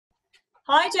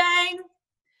Hi Jane.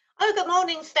 Oh, good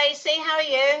morning, Stacey. How are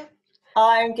you?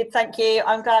 I'm good, thank you.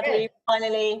 I'm glad Good. we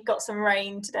finally got some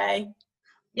rain today.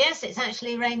 Yes, it's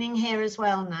actually raining here as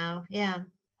well now. Yeah.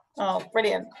 Oh,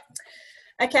 brilliant.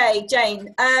 Okay,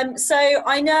 Jane. So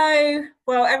I know,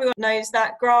 well, everyone knows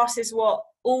that grass is what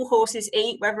all horses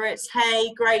eat, whether it's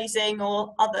hay, grazing,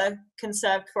 or other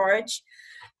conserved forage.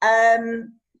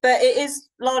 But it is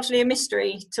largely a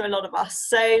mystery to a lot of us.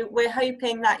 So we're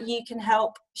hoping that you can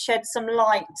help shed some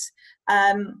light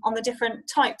on the different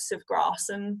types of grass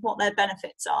and what their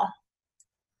benefits are.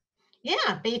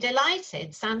 Yeah, be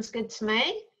delighted. Sounds good to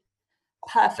me.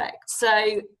 Perfect.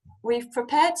 So we've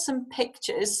prepared some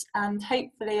pictures and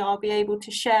hopefully I'll be able to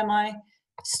share my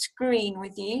screen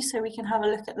with you so we can have a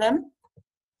look at them.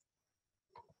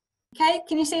 Okay,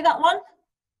 can you see that one?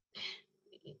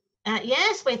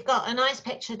 Yes, we've got a nice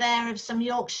picture there of some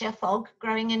Yorkshire fog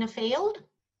growing in a field.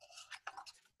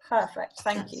 Perfect,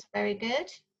 thank you. That's very good.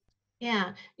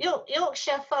 Yeah,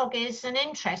 Yorkshire fog is an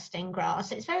interesting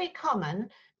grass. It's very common,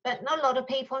 but not a lot of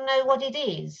people know what it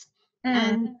is.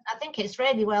 And I think it's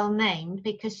really well named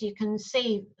because you can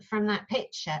see from that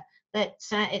picture that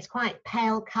it's quite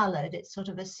pale coloured. It's sort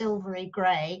of a silvery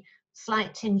grey,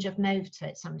 slight tinge of mauve to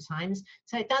it sometimes.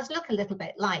 So it does look a little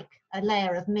bit like a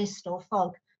layer of mist or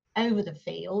fog over the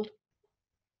field.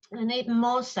 And even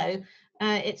more so,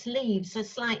 its leaves are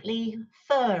slightly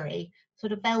furry,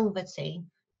 sort of velvety,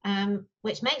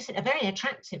 which makes it a very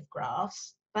attractive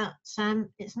grass, but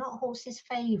it's not horses'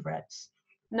 favourites.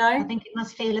 No? I think it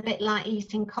must feel a bit like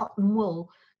eating cotton wool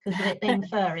because of it being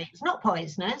furry. It's not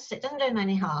poisonous, it doesn't do them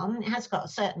any harm. It has got a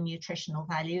certain nutritional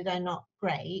value, though not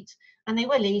great, and they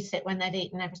will eat it when they've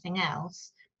eaten everything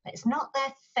else. But it's not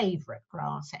their favourite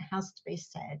grass, it has to be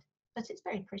said, but it's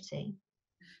very pretty.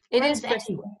 It is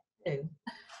pretty. Anywhere too.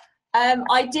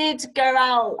 I did go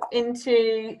out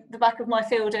into the back of my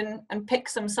field and pick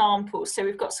some samples, so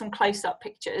we've got some close-up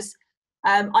pictures.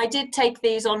 I did take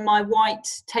these on my white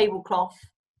tablecloth,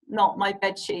 not my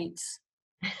bed sheets,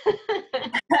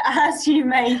 as you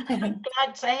may think.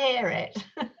 Glad to hear it.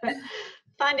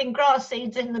 Finding grass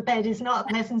seeds in the bed is not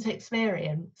a pleasant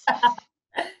experience.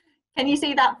 Can you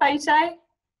see that photo?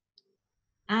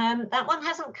 That one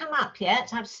hasn't come up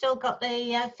yet. I've still got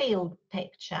the field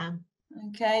picture.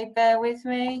 Okay, bear with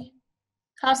me.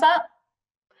 How's that?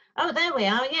 Oh, there we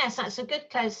are. Yes, that's a good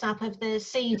close-up of the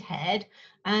seed head,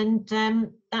 and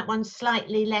that one's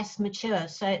slightly less mature,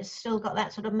 so it's still got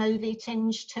that sort of mauvey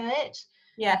tinge to it.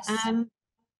 Yes.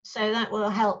 So that will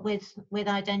help with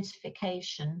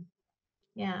identification.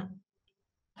 Yeah.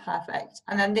 Perfect.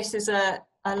 And then this is a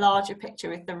larger picture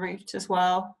with the root as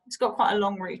well. It's got quite a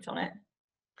long root on it.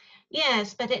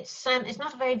 Yes, but it's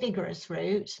not a very vigorous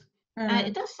root.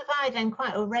 It does survive in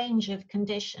quite a range of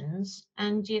conditions,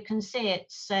 and you can see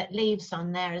its leaves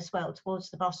on there as well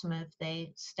towards the bottom of the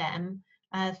stem,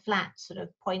 flat sort of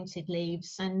pointed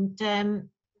leaves, and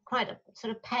quite a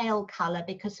sort of pale colour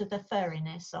because of the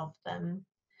furriness of them.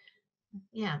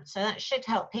 Yeah, so that should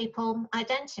help people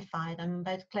identify them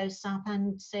both close up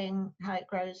and seeing how it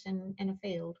grows in a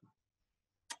field.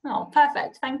 Oh,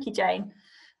 perfect. Thank you, Jane.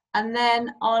 And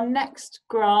then our next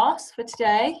grass for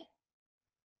today.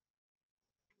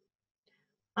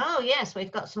 Oh yes,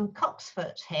 we've got some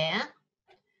cocksfoot here.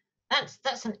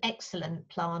 That's an excellent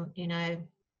plant, you know.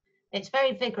 It's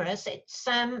very vigorous.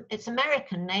 Its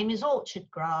American name is orchard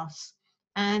grass,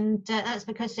 and that's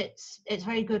because it's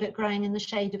very good at growing in the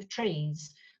shade of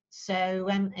trees. So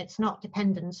it's not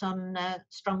dependent on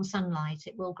strong sunlight.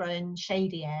 It will grow in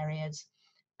shady areas.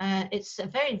 It's a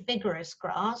very vigorous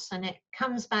grass, and it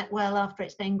comes back well after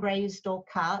it's been grazed or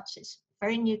cut. It's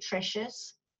very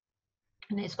nutritious,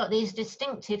 and it's got these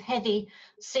distinctive heavy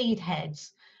seed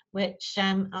heads, which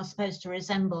are supposed to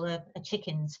resemble a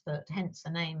chicken's foot, hence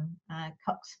the name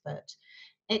cocksfoot.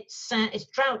 It's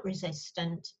drought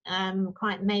resistant,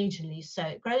 quite majorly so.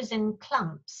 It grows in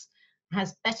clumps,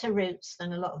 has better roots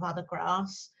than a lot of other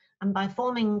grass, and by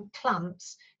forming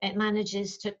clumps, it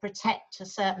manages to protect a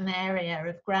certain area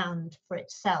of ground for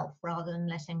itself rather than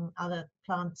letting other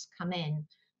plants come in.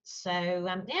 So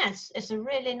yes, it's a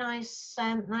really nice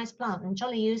nice plant and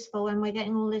jolly useful when we're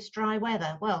getting all this dry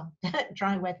weather. Well,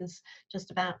 dry weather's just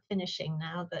about finishing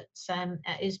now, but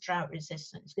it is drought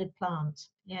resistant. It's a good plant.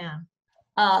 Yeah.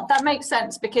 That makes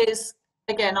sense because,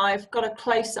 again, I've got a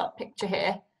close-up picture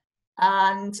here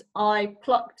and I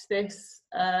plucked this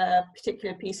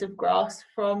particular piece of grass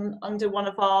from under one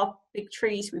of our big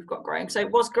trees we've got growing. So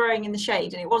it was growing in the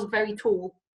shade and it was very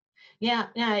tall. Yeah,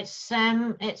 no,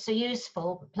 it's a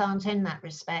useful plant in that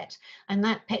respect, and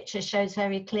that picture shows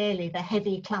very clearly the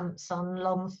heavy clumps on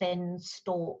long, thin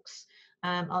stalks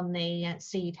on the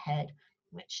seed head.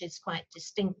 which is quite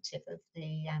distinctive of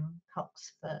the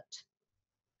cocksfoot.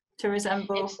 To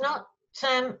resemble. It's not.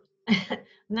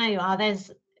 No, you are.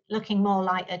 There's looking more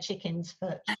like a chicken's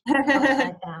foot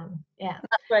upside down. Yeah.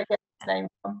 That's where it gets its name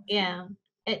from. Yeah.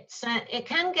 It's it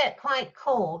can get quite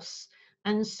coarse,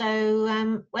 and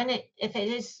so if it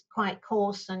is quite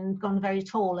coarse and gone very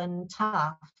tall and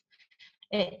tough,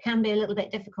 it can be a little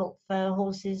bit difficult for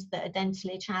horses that are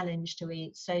densely challenged to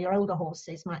eat. So your older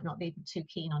horses might not be too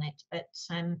keen on it, but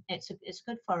it's a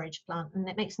good forage plant, and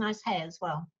it makes nice hay as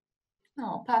well.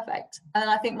 Oh, perfect. And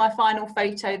I think my final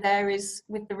photo there is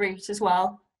with the root as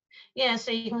well. Yeah,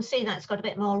 so you can see that's got a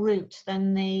bit more root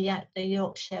than the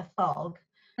Yorkshire Fog.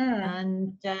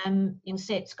 And you can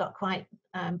see it's got quite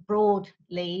broad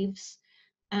leaves.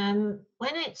 When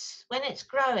it's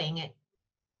growing,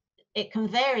 it can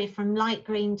vary from light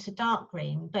green to dark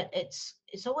green, but it's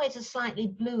always a slightly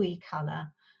bluey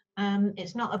colour.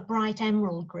 It's not a bright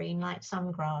emerald green like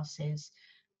some grasses.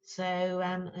 So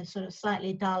a sort of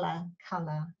slightly duller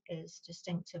colour is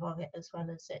distinctive of it, as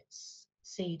well as its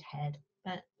seed head.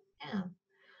 But yeah,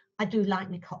 I do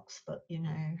like my cocksfoot, you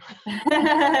know.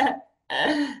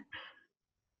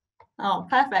 Oh,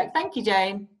 perfect. Thank you,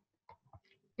 Jane.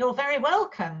 You're very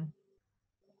welcome.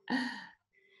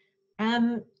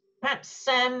 Perhaps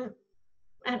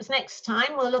next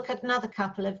time we'll look at another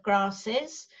couple of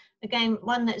grasses. Again,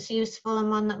 one that's useful and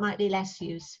one that might be less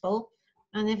useful.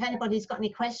 And if anybody's got any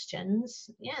questions,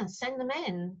 yeah, send them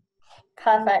in.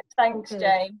 Perfect. Thanks,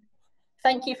 Jane.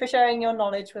 Thank you for sharing your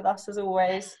knowledge with us as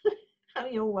always. Oh,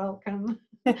 you're welcome.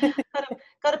 got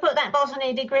to put that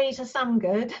botany degree to some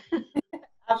good.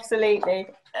 Absolutely.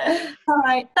 All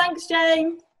right. Thanks,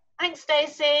 Jane. Thanks,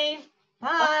 Stacey.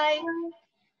 Bye. Bye.